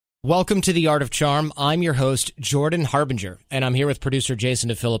Welcome to The Art of Charm. I'm your host, Jordan Harbinger, and I'm here with producer Jason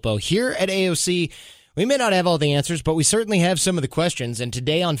DeFilippo. Here at AOC, we may not have all the answers, but we certainly have some of the questions, and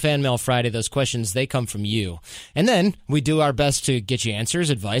today on Fan Mail Friday, those questions, they come from you. And then we do our best to get you answers,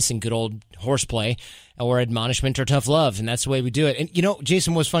 advice, and good old horseplay, or admonishment or tough love, and that's the way we do it. And, you know,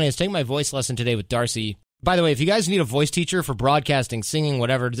 Jason, what's funny, I was taking my voice lesson today with Darcy. By the way, if you guys need a voice teacher for broadcasting, singing,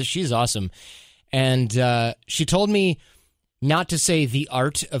 whatever, she's awesome. And she told me not to say the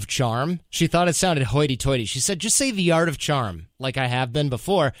art of charm. She thought it sounded hoity-toity. She said, just say the art of charm, like I have been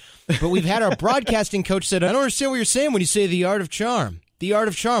before. But we've had our broadcasting coach said, I don't understand what you're saying when you say the art of charm. The art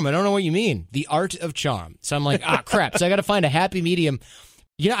of charm. I don't know what you mean. The art of charm. So I'm like, crap. So I got to find a happy medium.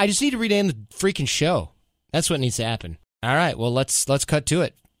 You know, I just need to rename the freaking show. That's what needs to happen. All right, well, let's cut to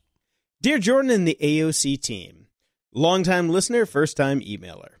it. Dear Jordan and the AOC team, longtime listener, first-time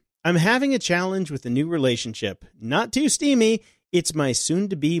emailer. I'm having a challenge with a new relationship. Not too steamy. It's my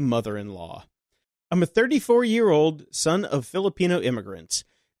soon-to-be mother-in-law. I'm a 34-year-old son of Filipino immigrants.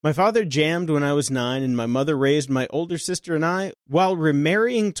 My father jammed when I was 9, and my mother raised my older sister and I while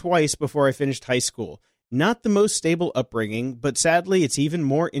remarrying twice before I finished high school. Not the most stable upbringing, but sadly, it's even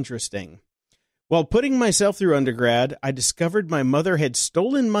more interesting. While putting myself through undergrad, I discovered my mother had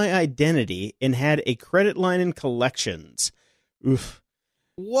stolen my identity and had a credit line in collections. Oof.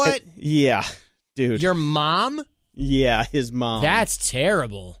 What? Yeah, dude. Your mom? Yeah, his mom. That's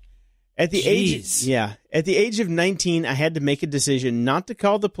terrible. At the age of 19, I had to make a decision not to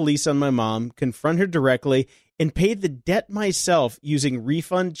call the police on my mom, confront her directly, and pay the debt myself using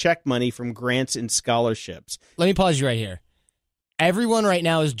refund check money from grants and scholarships. Let me pause you right here. Everyone right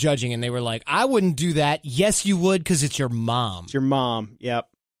now is judging, and they were like, I wouldn't do that. Yes, you would, because it's your mom. It's your mom, yep.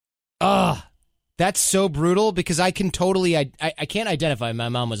 Ugh. That's so brutal because I can totally, I can't identify. My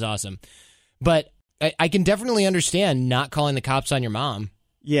mom was awesome. But I can definitely understand not calling the cops on your mom.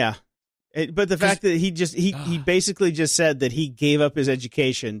 Yeah. But the fact that he basically just said that he gave up his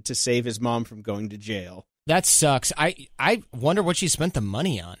education to save his mom from going to jail. That sucks. I wonder what she spent the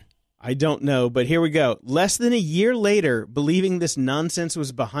money on. I don't know, but here we go. Less than a year later, believing this nonsense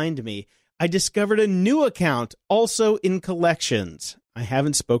was behind me, I discovered a new account, also in collections. I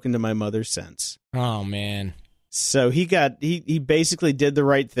haven't spoken to my mother since. Oh, man. So he basically did the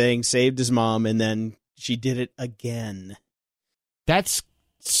right thing, saved his mom, and then she did it again. That's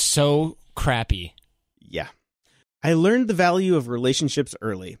so crappy. Yeah. I learned the value of relationships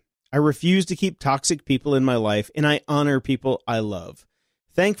early. I refuse to keep toxic people in my life, and I honor people I love.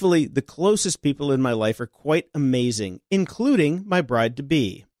 Thankfully, the closest people in my life are quite amazing, including my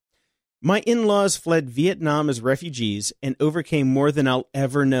bride-to-be. My in-laws fled Vietnam as refugees and overcame more than I'll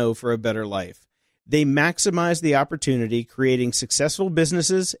ever know for a better life. They maximized the opportunity, creating successful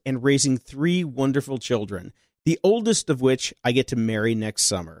businesses and raising 3 wonderful children, the oldest of which I get to marry next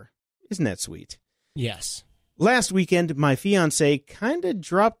summer. Isn't that sweet? Yes. Last weekend, my fiancée kind of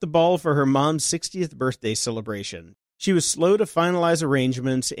dropped the ball for her mom's 60th birthday celebration. She was slow to finalize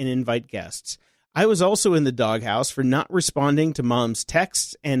arrangements and invite guests. I was also in the doghouse for not responding to Mom's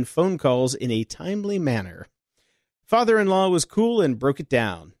texts and phone calls in a timely manner. Father-in-law was cool and broke it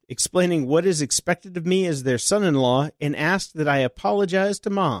down, explaining what is expected of me as their son-in-law and asked that I apologize to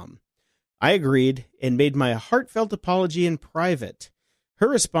Mom. I agreed and made my heartfelt apology in private. Her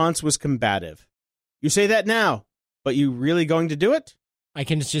response was combative. You say that now, but you really going to do it? I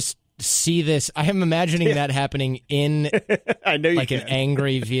can just see this. I am imagining that happening in I know you like can. An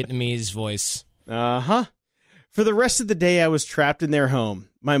angry Vietnamese voice. Uh-huh. For the rest of the day, I was trapped in their home,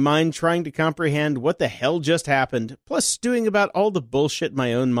 my mind trying to comprehend what the hell just happened, plus stewing about all the bullshit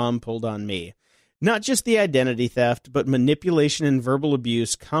my own mom pulled on me. Not just the identity theft, but manipulation and verbal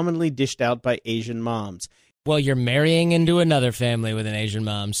abuse commonly dished out by Asian moms. Well, you're marrying into another family with an Asian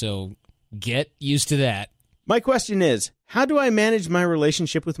mom, so get used to that. My question is, how do I manage my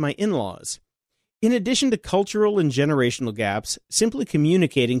relationship with my in-laws? In addition to cultural and generational gaps, simply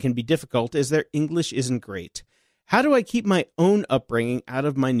communicating can be difficult as their English isn't great. How do I keep my own upbringing out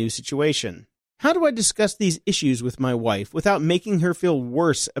of my new situation? How do I discuss these issues with my wife without making her feel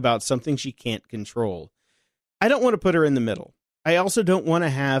worse about something she can't control? I don't want to put her in the middle. I also don't want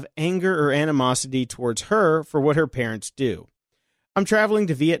to have anger or animosity towards her for what her parents do. I'm traveling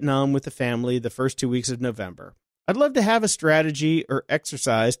to Vietnam with the family the first 2 weeks of November. I'd love to have a strategy or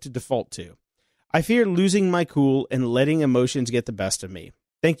exercise to default to. I fear losing my cool and letting emotions get the best of me.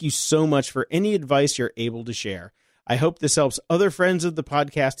 Thank you so much for any advice you're able to share. I hope this helps other friends of the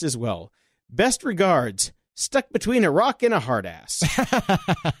podcast as well. Best regards, stuck between a rock and a hard ass.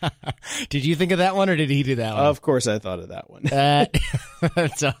 Did you think of that one, or did he do that one? Of course I thought of that one.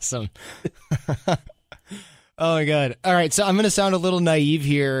 That's awesome. Oh my God. All right. So I'm going to sound a little naive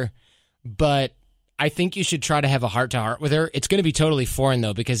here, but I think you should try to have a heart to heart with her. It's going to be totally foreign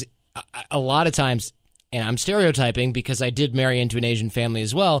though, because a lot of times, and I'm stereotyping because I did marry into an Asian family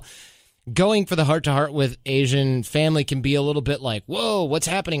as well, going for the heart to heart with Asian family can be a little bit like, whoa, what's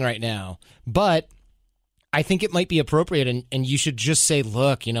happening right now? But I think it might be appropriate, and you should just say,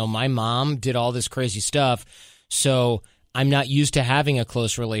 look, my mom did all this crazy stuff, so I'm not used to having a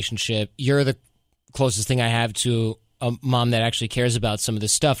close relationship. You're the closest thing I have to a mom that actually cares about some of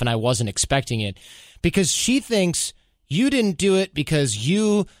this stuff, and I wasn't expecting it. Because she thinks you didn't do it because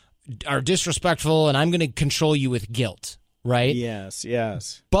you are disrespectful, and I'm going to control you with guilt, right?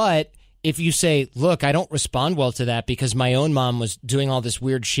 Yes. But if you say, look, I don't respond well to that because my own mom was doing all this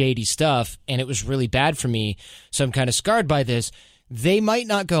weird, shady stuff, and it was really bad for me, so I'm kind of scarred by this, they might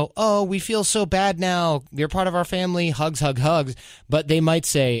not go, oh, we feel so bad now. You're part of our family. Hugs, hugs. But they might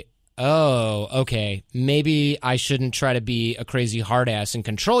say, oh, okay, maybe I shouldn't try to be a crazy hard ass and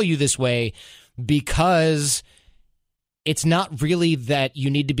control you this way, because it's not really that you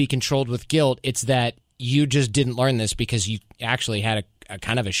need to be controlled with guilt. It's that you just didn't learn this because you actually had a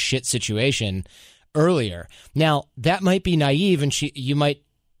kind of a shit situation earlier. Now, that might be naive, and you might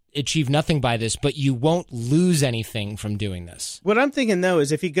achieve nothing by this, but you won't lose anything from doing this. What I'm thinking, though,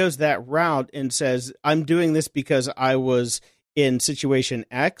 is if he goes that route and says, I'm doing this because I was in situation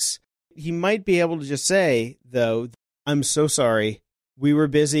X, he might be able to just say, though, I'm so sorry. We were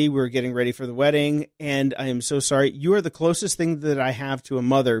busy. We were getting ready for the wedding, and I am so sorry. You are the closest thing that I have to a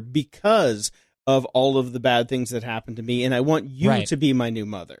mother because of all of the bad things that happened to me, and I want you to be my new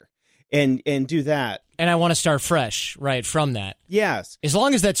mother, and do that. And I want to start fresh, right, from that. Yes. As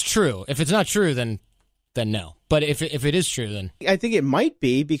long as that's true. If it's not true, then no. But if it is true, then I think it might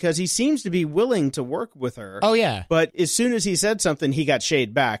be, because he seems to be willing to work with her. Oh, yeah. But as soon as he said something, he got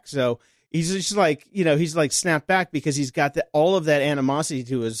shade back. So he's just like, he's like snapped back because he's got all of that animosity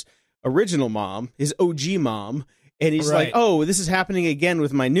to his original mom, his OG mom. And he's like, oh, this is happening again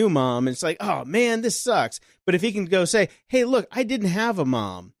with my new mom. And it's like, oh, man, this sucks. But if he can go say, hey, look, I didn't have a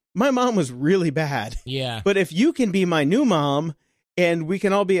mom. My mom was really bad. Yeah. But if you can be my new mom and we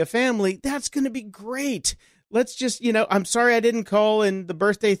can all be a family, that's going to be great. Let's just, I'm sorry I didn't call, and the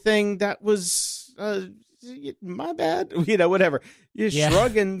birthday thing, that was my bad. Whatever. You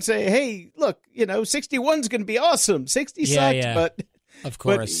shrug and say, hey, look, 61's going to be awesome. 60 sucked, but... Of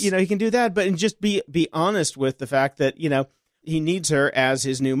course. But, he can do that, but and just be honest with the fact that, he needs her as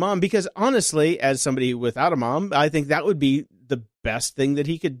his new mom. Because honestly, as somebody without a mom, I think that would be the best thing that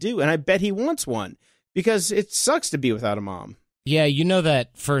he could do. And I bet he wants one, because it sucks to be without a mom. Yeah, you know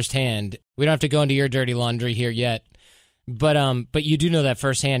that firsthand. We don't have to go into your dirty laundry here yet. But you do know that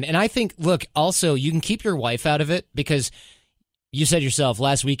firsthand. And I think, look, also, you can keep your wife out of it, because you said yourself,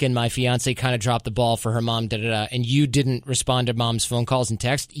 last weekend, my fiance kind of dropped the ball for her mom, and you didn't respond to mom's phone calls and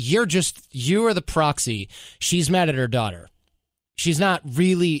texts. You are the proxy. She's mad at her daughter. She's not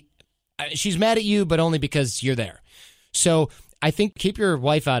really, she's mad at you, but only because you're there. So I think keep your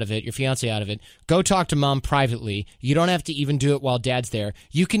wife out of it, your fiance out of it. Go talk to mom privately. You don't have to even do it while dad's there.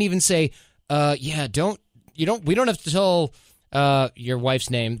 You can even say, we don't have to tell your wife's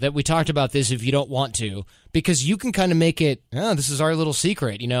name that we talked about this if you don't want to, because you can kind of make it, this is our little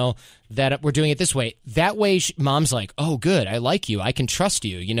secret, that we're doing it this way. That way, mom's like, oh, good, I like you, I can trust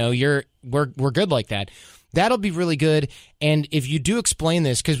you, we're good like that. That'll be really good. And if you do explain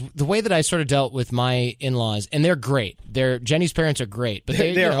this, because the way that I sort of dealt with my in-laws, and they're great. Jenny's parents are great, but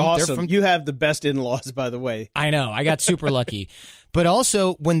they're awesome. You have the best in-laws, by the way. I know, I got super lucky. But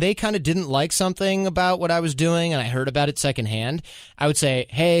also, when they kind of didn't like something about what I was doing and I heard about it secondhand, I would say,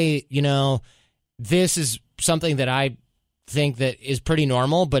 hey, this is something that I think that is pretty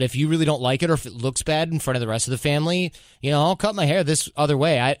normal, but if you really don't like it, or if it looks bad in front of the rest of the family, I'll cut my hair this other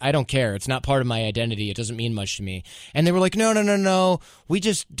way. I don't care. It's not part of my identity. It doesn't mean much to me. And they were like, no. We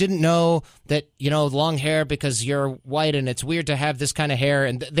just didn't know that, long hair because you're white and it's weird to have this kind of hair.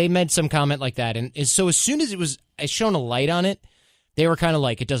 And they made some comment like that. And so as soon as I shone a light on it, they were kind of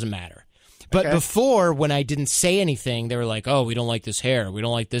like, it doesn't matter. But before, when I didn't say anything, they were like, oh, we don't like this hair. We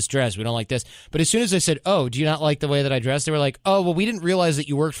don't like this dress. We don't like this. But as soon as I said, oh, do you not like the way that I dress? They were like, oh, well, we didn't realize that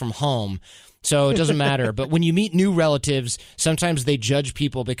you worked from home, so it doesn't matter. But when you meet new relatives, sometimes they judge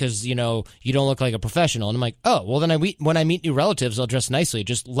people because, you don't look like a professional. And I'm like, oh, well, then when I meet new relatives, I'll dress nicely.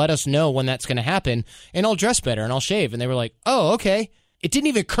 Just let us know when that's going to happen, and I'll dress better, and I'll shave. And they were like, oh, okay. It didn't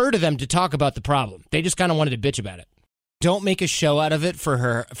even occur to them to talk about the problem. They just kind of wanted to bitch about it. Don't make a show out of it for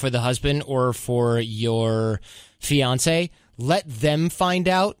the husband or for your fiance. Let them find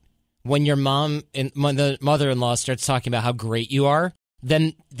out when your mom and the mother-in-law starts talking about how great you are.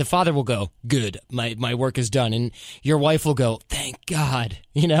 then the father will go, good, my work is done. And your wife will go, thank God.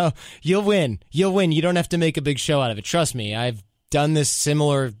 You'll win. You don't have to make a big show out of it. Trust me, I've done this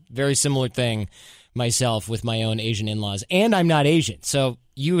very similar thing myself with my own Asian in-laws. And I'm not Asian, so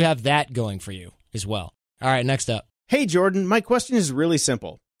you have that going for you as well. All right, next up. Hey, Jordan, my question is really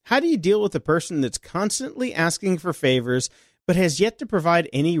simple. How do you deal with a person that's constantly asking for favors but has yet to provide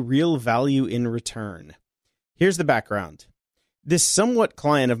any real value in return? Here's the background. This somewhat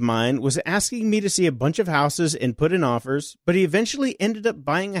client of mine was asking me to see a bunch of houses and put in offers, but he eventually ended up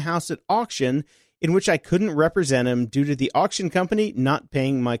buying a house at auction in which I couldn't represent him due to the auction company not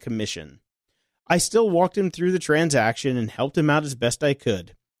paying my commission. I still walked him through the transaction and helped him out as best I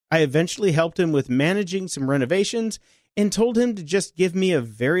could. I eventually helped him with managing some renovations and told him to just give me a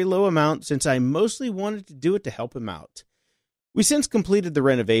very low amount since I mostly wanted to do it to help him out. We since completed the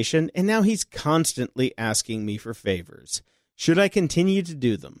renovation, and now he's constantly asking me for favors. Should I continue to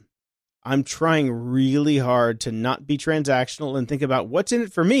do them? I'm trying really hard to not be transactional and think about what's in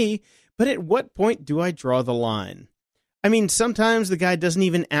it for me, but at what point do I draw the line? I mean, sometimes the guy doesn't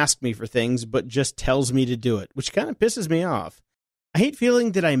even ask me for things, but just tells me to do it, which kind of pisses me off. I hate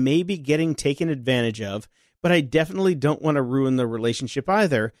feeling that I may be getting taken advantage of, but I definitely don't want to ruin the relationship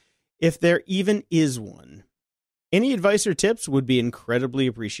either, if there even is one. Any advice or tips would be incredibly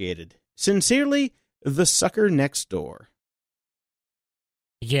appreciated. Sincerely, the sucker next door.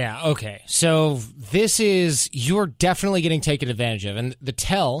 Yeah, okay. So you're definitely getting taken advantage of. And the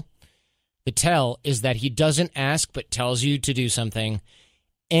tell is that he doesn't ask but tells you to do something,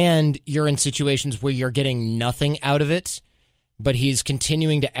 and you're in situations where you're getting nothing out of it, but he's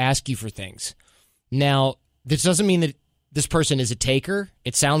continuing to ask you for things. Now, this doesn't mean that this person is a taker.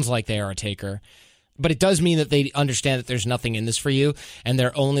 It sounds like they are a taker, but it does mean that they understand that there's nothing in this for you, and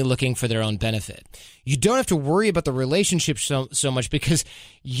they're only looking for their own benefit. You don't have to worry about the relationship so much because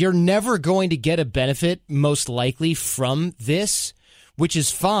you're never going to get a benefit, most likely, from this, which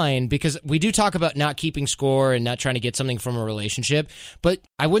is fine because we do talk about not keeping score and not trying to get something from a relationship, but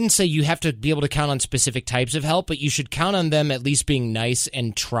I wouldn't say you have to be able to count on specific types of help, but you should count on them at least being nice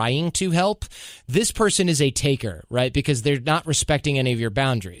and trying to help. This person is a taker, right? Because they're not respecting any of your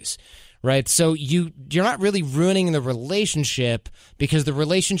boundaries, right? So you're not really ruining the relationship because the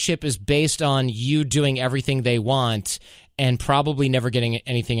relationship is based on you doing everything they want and probably never getting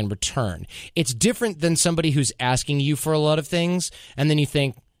anything in return. It's different than somebody who's asking you for a lot of things, and then you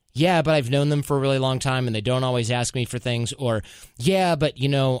think, yeah, but I've known them for a really long time and they don't always ask me for things, or yeah, but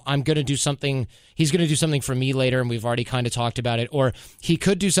I'm going to do something, he's going to do something for me later and we've already kind of talked about it, or he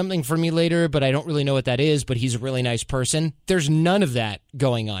could do something for me later, but I don't really know what that is, but he's a really nice person. There's none of that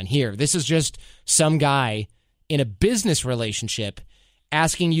going on here. This is just some guy in a business relationship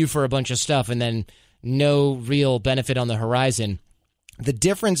asking you for a bunch of stuff and then no real benefit on the horizon. The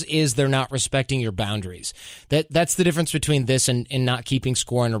difference is they're not respecting your boundaries. That's the difference between this and not keeping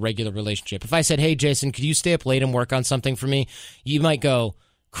score in a regular relationship. If I said, hey, Jason, could you stay up late and work on something for me? You might go,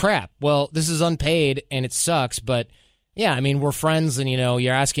 crap, well, this is unpaid and it sucks, but yeah, I mean, we're friends and,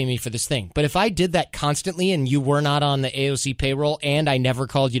 you're asking me for this thing. But if I did that constantly and you were not on the AOC payroll and I never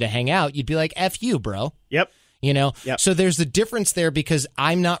called you to hang out, you'd be like, F you, bro. Yep. Yep. So there's the difference there because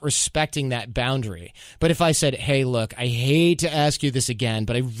I'm not respecting that boundary. But if I said, hey, look, I hate to ask you this again,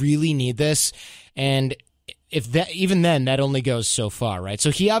 but I really need this. And even then, that only goes so far, right?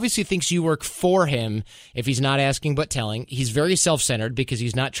 So he obviously thinks you work for him if he's not asking but telling. He's very self-centered because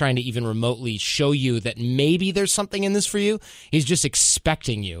he's not trying to even remotely show you that maybe there's something in this for you. He's just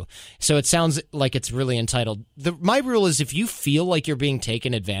expecting you. So it sounds like it's really entitled. My rule is if you feel like you're being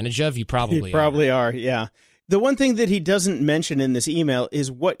taken advantage of, you probably are, yeah. The one thing that he doesn't mention in this email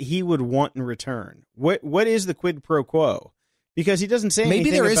is what he would want in return. What is the quid pro quo? Because he doesn't say anything about...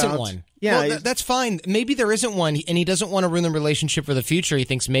 Maybe there isn't one. Yeah, well, that's fine. Maybe there isn't one, and he doesn't want to ruin the relationship for the future. He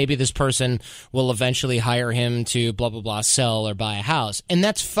thinks maybe this person will eventually hire him to blah, blah, blah, sell or buy a house. And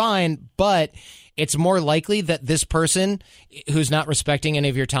that's fine, but it's more likely that this person who's not respecting any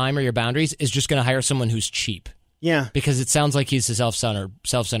of your time or your boundaries is just going to hire someone who's cheap. Yeah. Because it sounds like he's a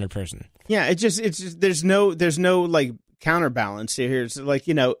self-centered person. Yeah, it's just there's no like counterbalance here. It's like,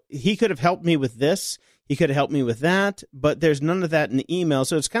 he could have helped me with this, he could have helped me with that, but there's none of that in the email,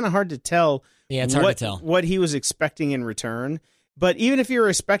 so it's kind of hard to tell. Yeah, it's hard to tell what he was expecting in return. But even if you're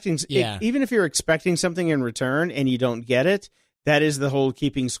expecting something in return and you don't get it, that is the whole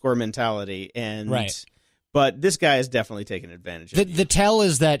keeping score mentality. And right. But this guy is definitely taking advantage of it. The tell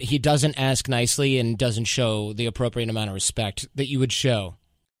is that he doesn't ask nicely and doesn't show the appropriate amount of respect that you would show.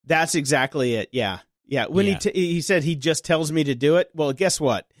 That's exactly it. Yeah. When he said he just tells me to do it, well, guess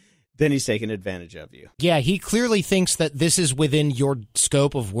what? then he's taking advantage of you. Yeah, he clearly thinks that this is within your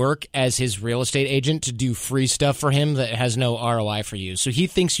scope of work as his real estate agent to do free stuff for him that has no ROI for you. So he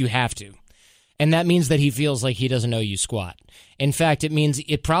thinks you have to. And that means that he feels like he doesn't owe you squat. In fact, it means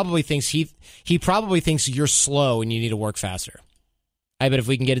it probably thinks he probably thinks you're slow and you need to work faster. I bet if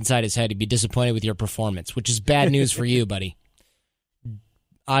we can get inside his head, he'd be disappointed with your performance, which is bad news for you, buddy.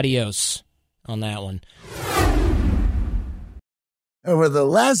 Adios on that one. Over the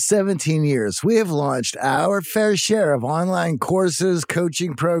last 17 years, we have launched our fair share of online courses,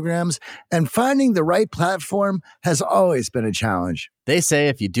 coaching programs, and finding the right platform has always been a challenge. They say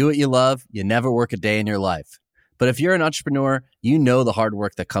if you do what you love, you never work a day in your life. But if you're an entrepreneur, you know the hard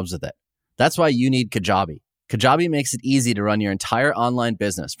work that comes with it. That's why you need Kajabi. Kajabi makes it easy to run your entire online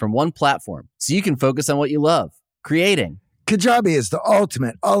business from one platform so you can focus on what you love, creating. Kajabi is the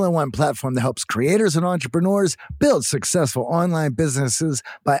ultimate all-in-one platform that helps creators and entrepreneurs build successful online businesses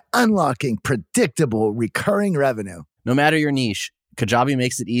by unlocking predictable, recurring revenue. No matter your niche, Kajabi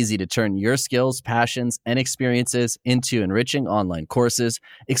makes it easy to turn your skills, passions, and experiences into enriching online courses,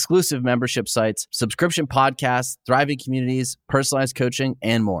 exclusive membership sites, subscription podcasts, thriving communities, personalized coaching,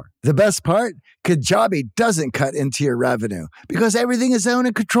 and more. The best part? Kajabi doesn't cut into your revenue because everything is owned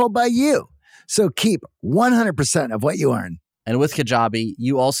and controlled by you. So keep 100% of what you earn. And with Kajabi,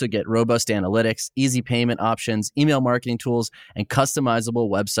 you also get robust analytics, easy payment options, email marketing tools, and customizable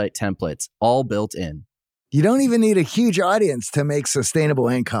website templates, all built in. You don't even need a huge audience to make sustainable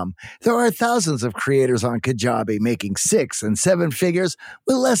income. There are thousands of creators on Kajabi making 6 and 7 figures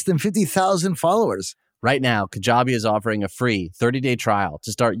with less than 50,000 followers. Right now, Kajabi is offering a free 30-day trial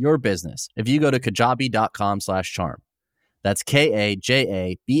to start your business if you go to kajabi.com/charm. That's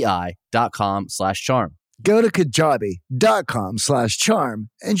KAJABI.com/charm. Go to kajabi.com/charm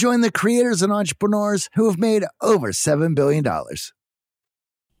and join the creators and entrepreneurs who have made over $7 billion. All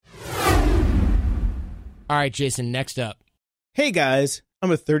right, Jason, next up. Hey guys,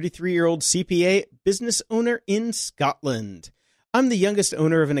 I'm a 33-year-old CPA business owner in Scotland. I'm the youngest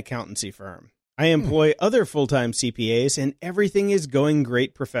owner of an accountancy firm. I employ other full-time CPAs, and everything is going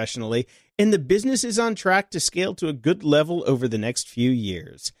great professionally, and the business is on track to scale to a good level over the next few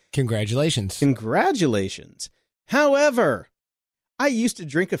years. Congratulations. Congratulations. However, I used to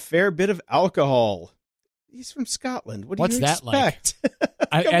drink a fair bit of alcohol. He's from Scotland. What do What's you that expect?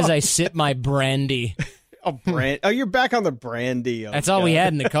 As I sip my brandy. Oh, you're back on the brandy. Oh, That's all we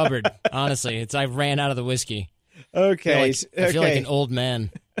had in the cupboard, honestly. I ran out of the whiskey. Okay. I feel like an old man.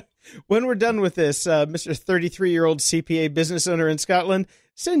 When we're done with this, Mr. 33-year-old CPA business owner in Scotland,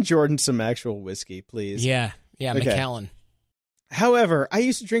 send Jordan some actual whiskey, please. Yeah, Okay. Macallan. However, I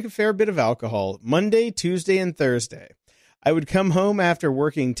used to drink a fair bit of alcohol Monday, Tuesday, and Thursday. I would come home after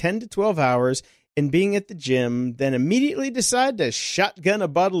working 10 to 12 hours and being at the gym, then immediately decide to shotgun a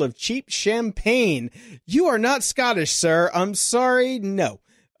bottle of cheap champagne. You are not Scottish, sir. I'm sorry. No.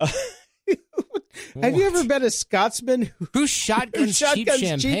 Have you ever been a Scotsman who shotguns cheap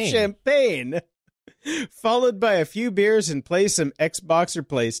champagne? Followed by a few beers and play some Xbox or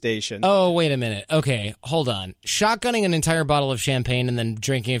PlayStation. Oh, wait a minute. Okay, hold on. Shotgunning an entire bottle of champagne and then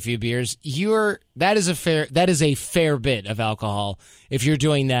drinking a few beers, that is a fair bit of alcohol if you're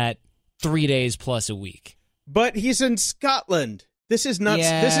doing that 3 days plus a week. But he's in Scotland. This is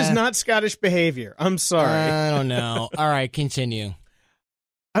not Scottish behavior. I'm sorry. I don't know. All right, continue.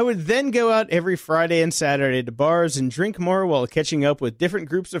 I would then go out every Friday and Saturday to bars and drink more while catching up with different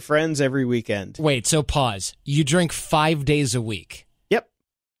groups of friends every weekend. Wait, so pause. You drink 5 days a week? Yep.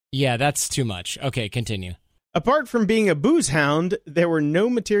 Yeah, that's too much. Okay, continue. Apart from being a booze hound, there were no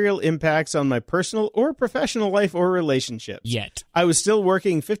material impacts on my personal or professional life or relationships. Yet. I was still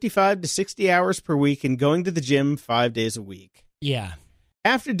working 55 to 60 hours per week and going to the gym 5 days a week. Yeah.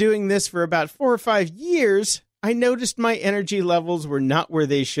 After doing this for about 4 or 5 years, I noticed my energy levels were not where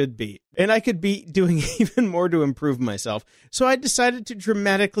they should be, and I could be doing even more to improve myself. So I decided to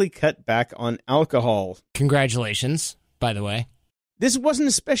dramatically cut back on alcohol. Congratulations, by the way. This wasn't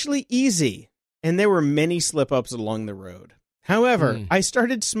especially easy, and there were many slip-ups along the road. However, I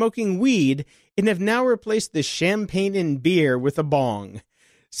started smoking weed and have now replaced the champagne and beer with a bong,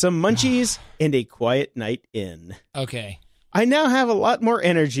 some munchies, and a quiet night in. Okay. I now have a lot more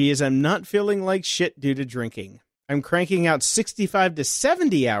energy as I'm not feeling like shit due to drinking. I'm cranking out 65 to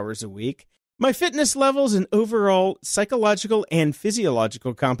 70 hours a week. My fitness levels and overall psychological and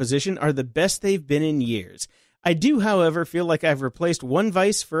physiological composition are the best they've been in years. I do, however, feel like I've replaced one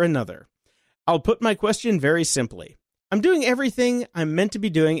vice for another. I'll put my question very simply. I'm doing everything I'm meant to be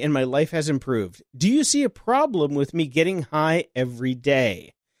doing and my life has improved. Do you see a problem with me getting high every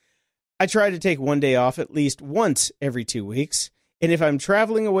day? I try to take one day off at least once every 2 weeks. And if I'm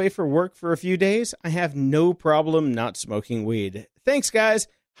traveling away for work for a few days, I have no problem not smoking weed. Thanks, guys.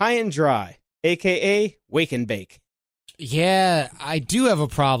 High and dry, a.k.a. wake and bake. Yeah, I do have a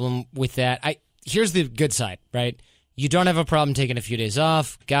problem with that. Here's the good side, right? You don't have a problem taking a few days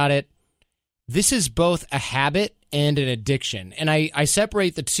off. Got it. This is both a habit and an addiction. And I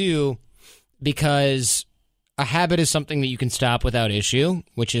separate the two because a habit is something that you can stop without issue,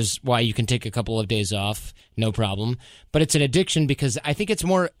 which is why you can take a couple of days off, no problem. But it's an addiction because I think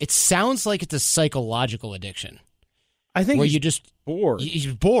it sounds like it's a psychological addiction. I think where he's you just bored. He's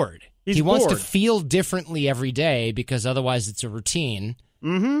bored. He's he wants to bored. feel differently every day because otherwise it's a routine.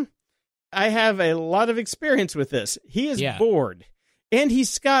 Mm-hmm. I have a lot of experience with this. He is Yeah. bored. And he's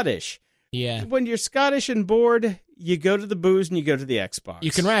Scottish. Yeah. When you're Scottish and bored, you go to the booze and you go to the Xbox.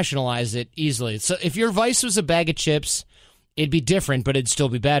 You can rationalize it easily. So if your vice was a bag of chips, it'd be different, but it'd still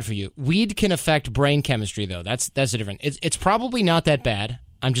be bad for you. Weed can affect brain chemistry, though. That's the difference. It's probably not that bad.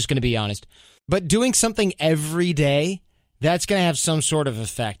 I'm just going to be honest. But doing something every day, that's going to have some sort of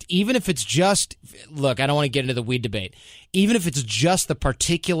effect. Even if it's just, look, I don't want to get into the weed debate. Even if it's just the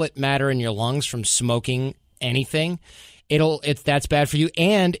particulate matter in your lungs from smoking anything, that's bad for you,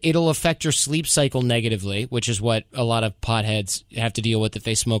 and it'll affect your sleep cycle negatively, which is what a lot of potheads have to deal with if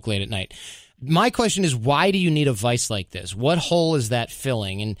they smoke late at night. My question is, why do you need a vice like this? What hole is that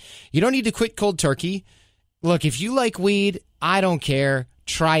filling? And you don't need to quit cold turkey. Look, if you like weed, I don't care.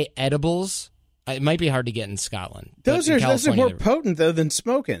 Try edibles. It might be hard to get in Scotland. Those are more potent, though, than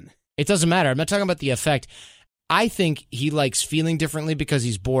smoking. It doesn't matter. I'm not talking about the effect. I think he likes feeling differently because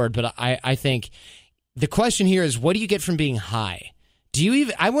he's bored, but I think the question here is, what do you get from being high?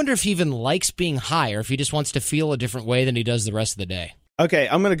 I wonder if he even likes being high or if he just wants to feel a different way than he does the rest of the day. Okay,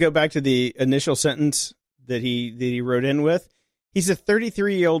 I'm going to go back to the initial sentence that he wrote in with. He's a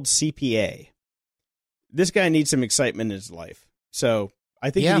 33-year-old CPA. This guy needs some excitement in his life. So I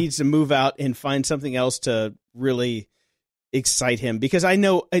think he needs to move out and find something else to really excite him. Because I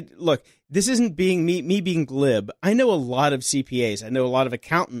know, look, this isn't being me being glib. I know a lot of CPAs. I know a lot of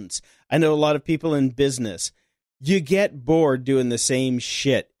accountants. I know a lot of people in business. You get bored doing the same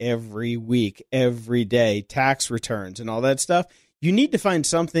shit every week, every day, tax returns and all that stuff. You need to find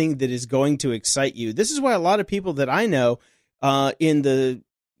something that is going to excite you. This is why a lot of people that I know in the,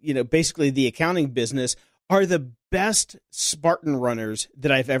 basically the accounting business are the best Spartan runners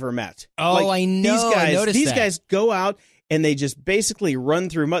that I've ever met. Oh, I know. These guys go out and they just basically run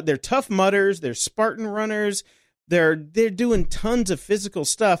through mud. They're tough mudders. They're Spartan runners. They're doing tons of physical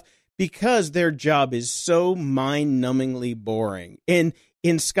stuff because their job is so mind-numbingly boring. And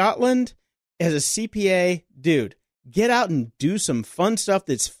in Scotland, as a CPA, dude, get out and do some fun stuff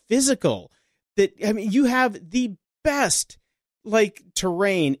that's physical. You have the best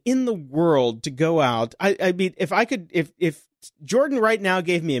terrain in the world to go out. I mean, if Jordan right now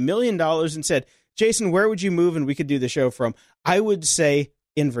gave me $1 million and said, Jason, where would you move and we could do the show from? I would say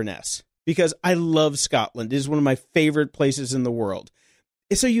Inverness, because I love Scotland. It is one of my favorite places in the world.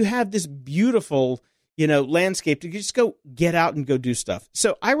 So you have this beautiful, landscape to just go get out and go do stuff.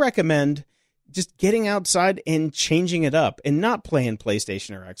 So I recommend just getting outside and changing it up and not playing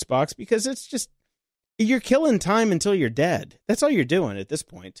PlayStation or Xbox, because it's just, you're killing time until you're dead. That's all you're doing at this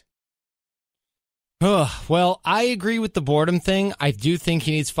point. Well, I agree with the boredom thing. I do think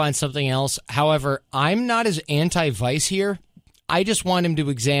he needs to find something else. However, I'm not as anti-vice here. I just want him to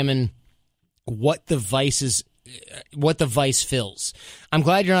examine what the vice fills. I'm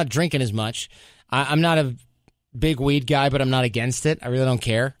glad you're not drinking as much. I'm not a big weed guy, but I'm not against it. I really don't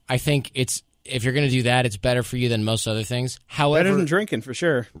care. I think if you're going to do that, it's better for you than most other things. However, better than drinking, for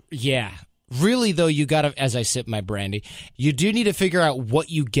sure. Yeah. Really, though, you got to, as I sip my brandy, you do need to figure out what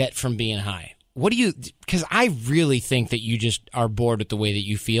you get from being high. Because I really think that you just are bored with the way that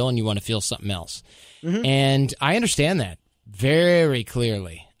you feel and you want to feel something else. Mm-hmm. And I understand that very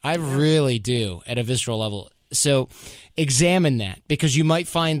clearly. I really do at a visceral level. So examine that, because you might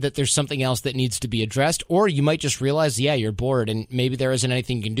find that there's something else that needs to be addressed, or you might just realize, you're bored and maybe there isn't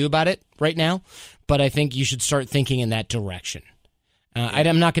anything you can do about it right now. But I think you should start thinking in that direction.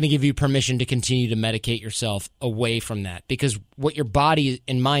 I'm not going to give you permission to continue to medicate yourself away from that, because what your body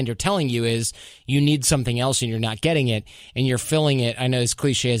and mind are telling you is you need something else and you're not getting it, and you're filling it. I know, as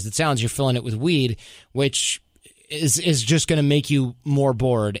cliche as it sounds, you're filling it with weed, which is just going to make you more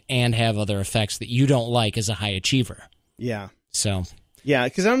bored and have other effects that you don't like as a high achiever. Yeah. So. Yeah,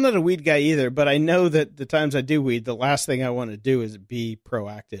 because I'm not a weed guy either, but I know that the times I do weed, the last thing I want to do is be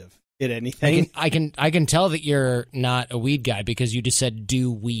proactive at anything. I can tell that you're not a weed guy because you just said do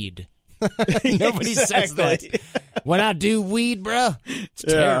weed. Nobody says that. When I do weed, bro. It's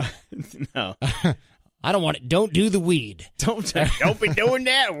terrible. No. I don't want it. Don't do the weed. Don't be doing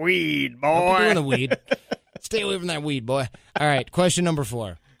that weed, boy. Don't be doing the weed. Stay away from that weed, boy. All right, question number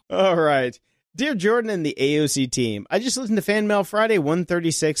 4. All right. Dear Jordan and the AOC team, I just listened to Fan Mail Friday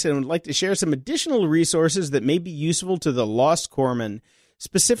 136 and would like to share some additional resources that may be useful to the Lost Corpsman,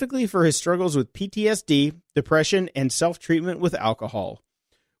 specifically for his struggles with PTSD, depression, and self-treatment with alcohol.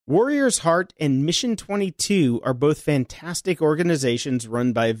 Warrior's Heart and Mission 22 are both fantastic organizations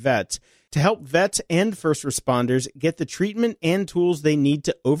run by vets to help vets and first responders get the treatment and tools they need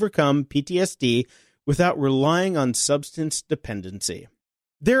to overcome PTSD without relying on substance dependency.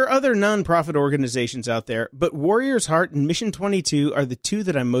 There are other nonprofit organizations out there, but Warrior's Heart and Mission 22 are the two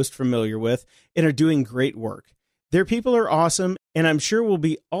that I'm most familiar with and are doing great work. Their people are awesome, and I'm sure we'll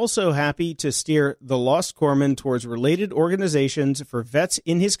be also happy to steer the Lost Corpsman towards related organizations for vets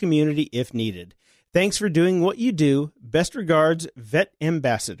in his community if needed. Thanks for doing what you do. Best regards, Vet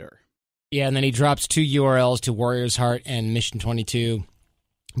Ambassador. Yeah, and then he drops 2 URLs to Warrior's Heart and Mission 22,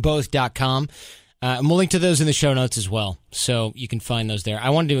 both.com. And we'll link to those in the show notes as well, so you can find those there. I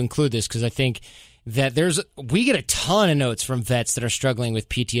wanted to include this because I think that we get a ton of notes from vets that are struggling with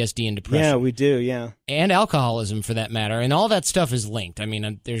PTSD and depression. Yeah, we do, yeah. And alcoholism, for that matter, and all that stuff is linked. I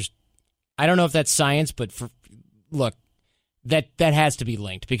mean, I don't know if that's science, but look, that has to be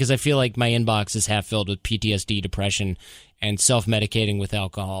linked because I feel like my inbox is half filled with PTSD, depression, and self-medicating with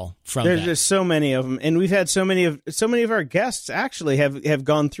alcohol from There's that. just so many of them, and we've had so many of our guests actually have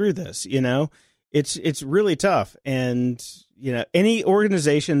gone through this, you know. It's really tough, and you know, any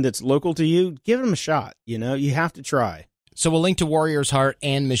organization that's local to you, give them a shot. You know, you have to try. So we'll link to Warrior's Heart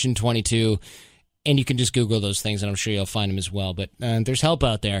and Mission 22, and you can just Google those things, and I'm sure you'll find them as well. But there's help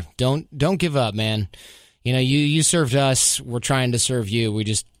out there. Don't give up, man. You know, you served us. We're trying to serve you. We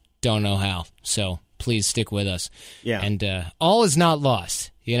just don't know how. So please stick with us. Yeah. And all is not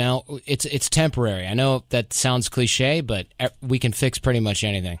lost. You know, it's temporary. I know that sounds cliche, but we can fix pretty much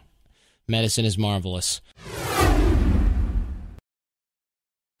anything. Medicine is marvelous.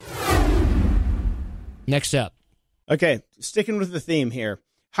 Next up. Okay, sticking with the theme here.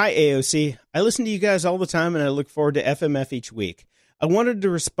 Hi, AOC. I listen to you guys all the time, and I look forward to FMF each week. I wanted to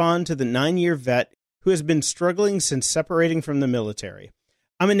respond to the 9-year vet who has been struggling since separating from the military.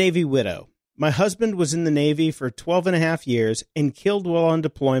 I'm a Navy widow. My husband was in the Navy for 12 and a half years and killed while on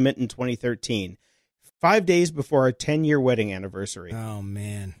deployment in 2013, 5 days before our 10-year wedding anniversary. Oh,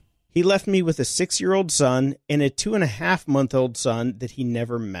 man. He left me with a 6-year-old son and a 2.5-month-old son that he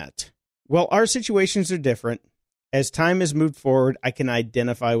never met. While our situations are different, as time has moved forward, I can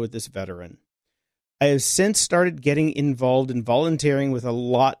identify with this veteran. I have since started getting involved in volunteering with a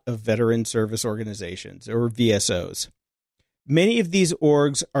lot of veteran service organizations, or VSOs. Many of these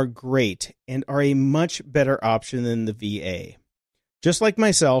orgs are great and are a much better option than the VA. Just like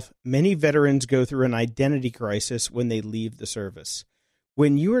myself, many veterans go through an identity crisis when they leave the service.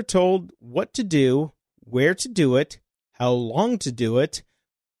 When you are told what to do, where to do it, how long to do it,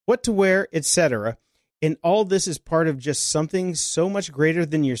 what to wear, etc., and all this is part of just something so much greater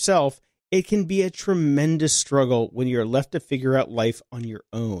than yourself, it can be a tremendous struggle when you're left to figure out life on your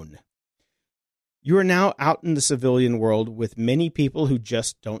own. You are now out in the civilian world with many people who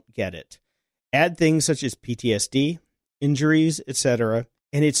just don't get it. Add things such as PTSD, injuries, etc.,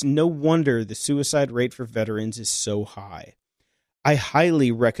 and it's no wonder the suicide rate for veterans is so high. I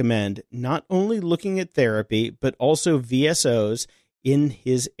highly recommend not only looking at therapy, but also VSOs in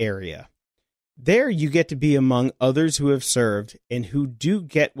his area. There you get to be among others who have served and who do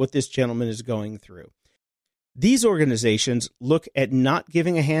get what this gentleman is going through. These organizations look at not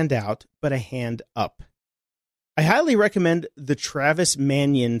giving a hand out, but a hand up. I highly recommend the Travis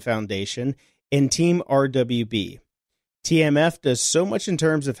Manion Foundation and Team RWB. TMF does so much in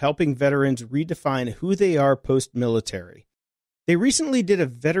terms of helping veterans redefine who they are post-military. They recently did a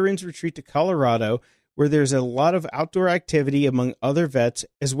veterans retreat to Colorado where there's a lot of outdoor activity among other vets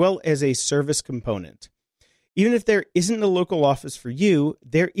as well as a service component. Even if there isn't a local office for you,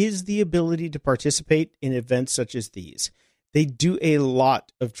 there is the ability to participate in events such as these. They do a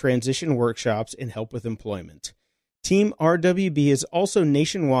lot of transition workshops and help with employment. Team RWB is also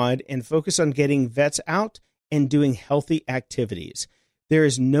nationwide and focus on getting vets out and doing healthy activities. There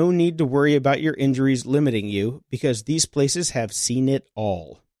is no need to worry about your injuries limiting you because these places have seen it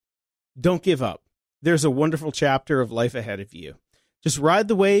all. Don't give up. There's a wonderful chapter of life ahead of you. Just ride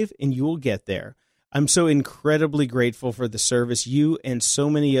the wave and you will get there. I'm so incredibly grateful for the service you and so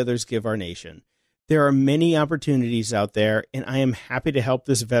many others give our nation. There are many opportunities out there, and I am happy to help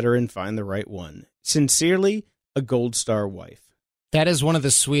this veteran find the right one. Sincerely, a Gold Star wife. That is one of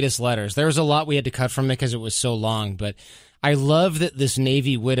the sweetest letters. There was a lot we had to cut from it because it was so long, but I love that this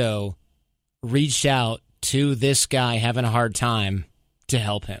Navy widow reached out to this guy having a hard time to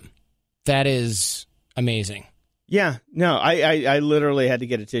help him. That is amazing. Yeah, no, I literally had to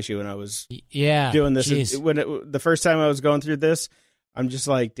get a tissue when I was doing this. The first time I was going through this, I'm just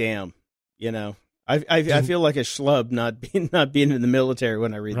like, damn, I feel like a schlub not being in the military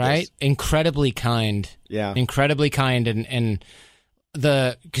when I read this. Right? Incredibly kind. Yeah. Incredibly kind. And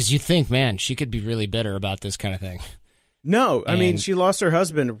because you think, man, she could be really bitter about this kind of thing. No, I mean, she lost her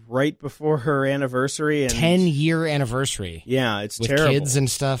husband right before her anniversary. 10-year anniversary. Yeah, it's with terrible. With kids and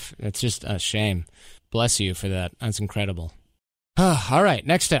stuff. It's just a shame. Bless you for that. That's incredible. All right,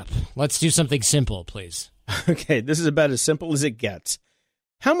 next up. Let's do something simple, please. Okay, this is about as simple as it gets.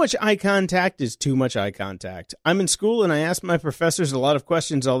 How much eye contact is too much eye contact? I'm in school and I ask my professors a lot of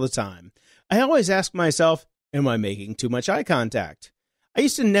questions all the time. I always ask myself, am I making too much eye contact? I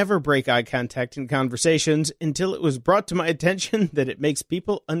used to never break eye contact in conversations until it was brought to my attention that it makes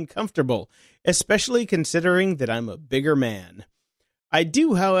people uncomfortable, especially considering that I'm a bigger man. I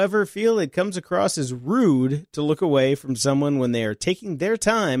do, however, feel it comes across as rude to look away from someone when they are taking their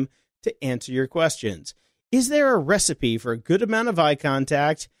time to answer your questions. Is there a recipe for a good amount of eye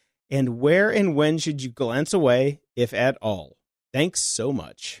contact, and where and when should you glance away, if at all? Thanks so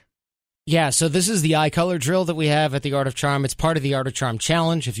much. Yeah, so this is the eye color drill that we have at The Art of Charm. It's part of the Art of Charm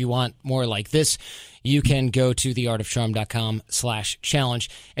challenge. If you want more like this, you can go to theartofcharm.com/challenge.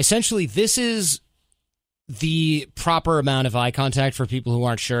 Essentially, this is the proper amount of eye contact for people who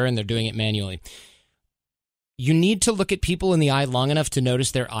aren't sure and they're doing it manually. You need to look at people in the eye long enough to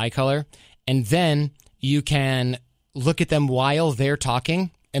notice their eye color, and then you can look at them while they're talking,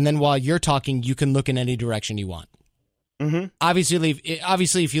 and then while you're talking, you can look in any direction you want. Mm-hmm.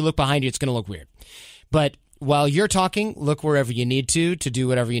 Obviously, if you look behind you, it's going to look weird. But while you're talking, look wherever you need to do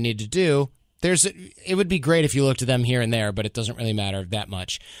whatever you need to do. It would be great if you looked at them here and there, but it doesn't really matter that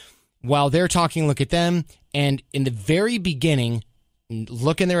much. While they're talking, look at them, and in the very beginning,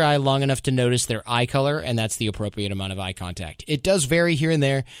 look in their eye long enough to notice their eye color, and that's the appropriate amount of eye contact. It does vary here and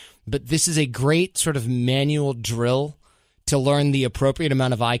there, but this is a great sort of manual drill to learn the appropriate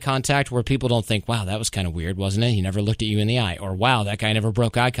amount of eye contact where people don't think, wow, that was kind of weird, wasn't it? He never looked at you in the eye. Or, wow, that guy never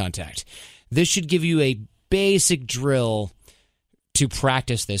broke eye contact. This should give you a basic drill to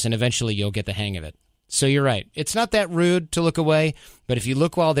practice this, and eventually you'll get the hang of it. So you're right. It's not that rude to look away, but if you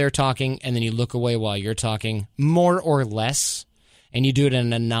look while they're talking and then you look away while you're talking, more or less, and you do it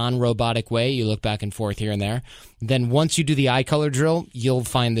in a non-robotic way, you look back and forth here and there, then once you do the eye color drill, you'll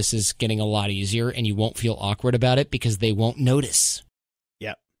find this is getting a lot easier and you won't feel awkward about it because they won't notice.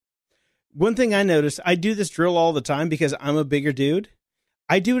 Yep. One thing I noticed, I do this drill all the time because I'm a bigger dude.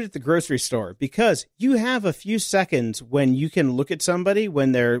 I do it at the grocery store because you have a few seconds when you can look at somebody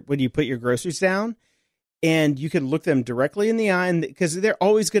when you put your groceries down, and you can look them directly in the eye, and because they're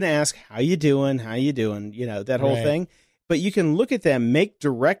always going to ask, how you doing, that whole thing. But you can look at them, make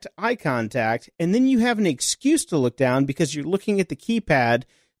direct eye contact, and then you have an excuse to look down because you're looking at the keypad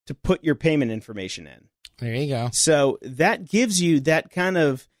to put your payment information in. There you go. So that gives you that kind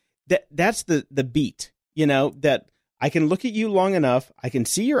of, that's the beat, that I can look at you long enough, I can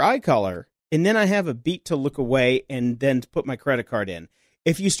see your eye color, and then I have a beat to look away and then to put my credit card in.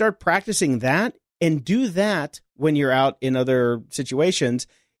 If you start practicing that and do that when you're out in other situations,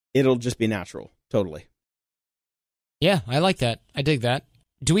 it'll just be natural. Totally. Yeah, I like that. I dig that.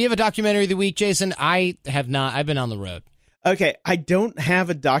 Do we have a documentary of the week, Jason? I have not. I've been on the road. Okay, I don't have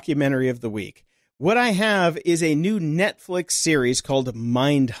a documentary of the week. What I have is a new Netflix series called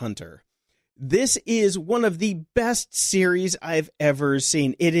Mindhunter. This is one of the best series I've ever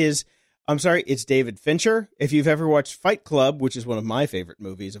seen. It's David Fincher. If you've ever watched Fight Club, which is one of my favorite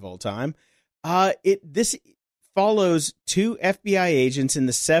movies of all time, this follows two FBI agents in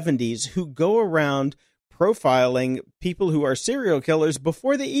the 70s who go around profiling people who are serial killers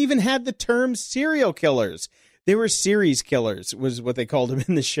before they even had the term serial killers. They were series killers, was what they called them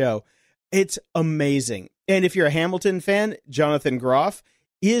in the show. It's amazing. And if you're a Hamilton fan, Jonathan Groff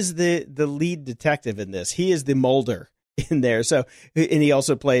is the lead detective in this. He is the Mulder in there. So, and he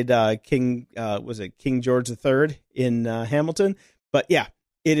also played King George III in Hamilton. But yeah,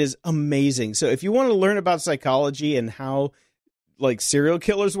 it is amazing. So if you want to learn about psychology and how serial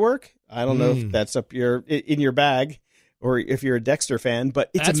killers work, I don't know if that's in your bag or if you're a Dexter fan, but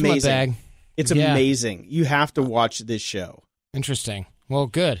it's that's amazing. My bag. It's amazing. You have to watch this show. Interesting. Well,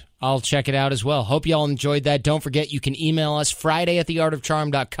 good. I'll check it out as well. Hope y'all enjoyed that. Don't forget, you can email us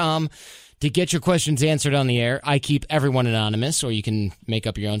Friday@theartofcharm.com to get your questions answered on the air. I keep everyone anonymous, or you can make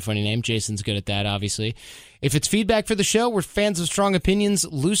up your own funny name. Jason's good at that, obviously. If it's feedback for the show, we're fans of strong opinions,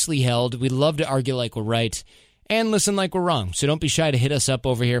 loosely held. We love to argue like we're right. and listen like we're wrong. So don't be shy to hit us up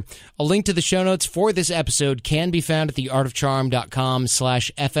over here. A link to the show notes for this episode can be found at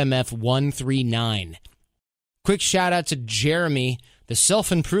theartofcharm.com/FMF139. Quick shout out to Jeremy, the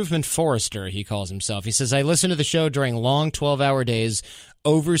self-improvement forester, he calls himself. He says, I listen to the show during long 12-hour days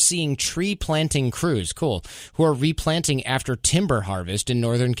overseeing tree planting crews, cool, who are replanting after timber harvest in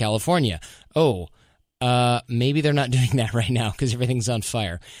Northern California. Maybe they're not doing that right now because everything's on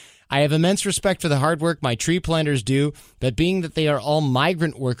fire. I have immense respect for the hard work my tree planters do, but being that they are all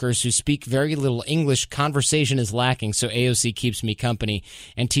migrant workers who speak very little English, conversation is lacking, so AOC keeps me company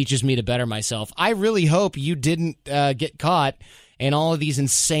and teaches me to better myself. I really hope you didn't get caught in all of these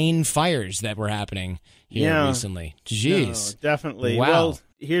insane fires that were happening here recently. Jeez. No, definitely. Wow. Well,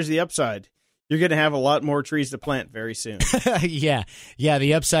 here's the upside. You're going to have a lot more trees to plant very soon. Yeah.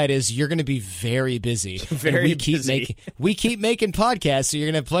 The upside is you're going to be very busy. Very busy. We keep making podcasts, so you're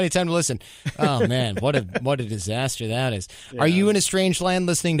going to have plenty of time to listen. Oh man, what a disaster that is. Yeah. Are you in a strange land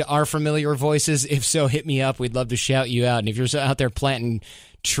listening to our familiar voices? If so, hit me up. We'd love to shout you out. And if you're out there planting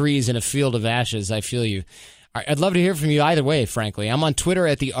trees in a field of ashes, I feel you. I'd love to hear from you either way, frankly. I'm on Twitter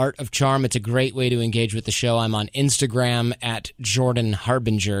at The Art of Charm. It's a great way to engage with the show. I'm on Instagram at Jordan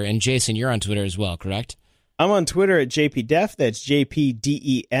Harbinger. And Jason, you're on Twitter as well, correct? I'm on Twitter at JPDef. That's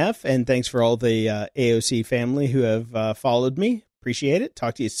JPDEF. And thanks for all the AOC family who have followed me. Appreciate it.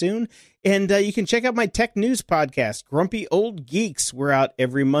 Talk to you soon. And you can check out my tech news podcast, Grumpy Old Geeks. We're out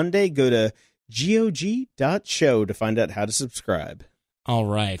every Monday. Go to gog.show to find out how to subscribe. All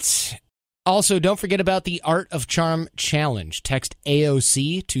right. Also, don't forget about the Art of Charm Challenge. Text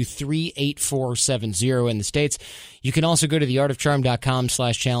AOC to 38470 in the States. You can also go to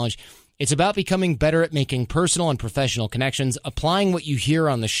theartofcharm.com/challenge. It's about becoming better at making personal and professional connections, applying what you hear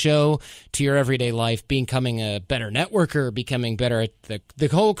on the show to your everyday life, becoming a better networker, becoming better at the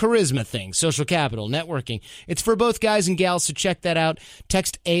whole charisma thing, social capital, networking. It's for both guys and gals, so check that out.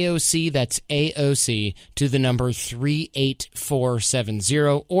 Text AOC, that's AOC, to the number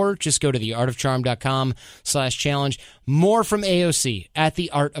 38470, or just go to theartofcharm.com/challenge. More from AOC at The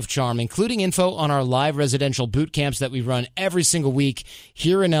Art of Charm, including info on our live residential boot camps that we run every single week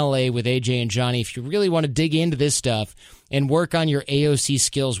here in LA with AJ and Johnny. If you really want to dig into this stuff and work on your AOC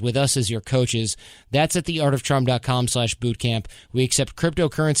skills with us as your coaches, that's at theartofcharm.com/bootcamp. We accept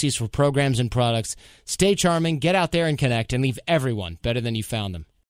cryptocurrencies for programs and products. Stay charming, get out there and connect, and leave everyone better than you found them.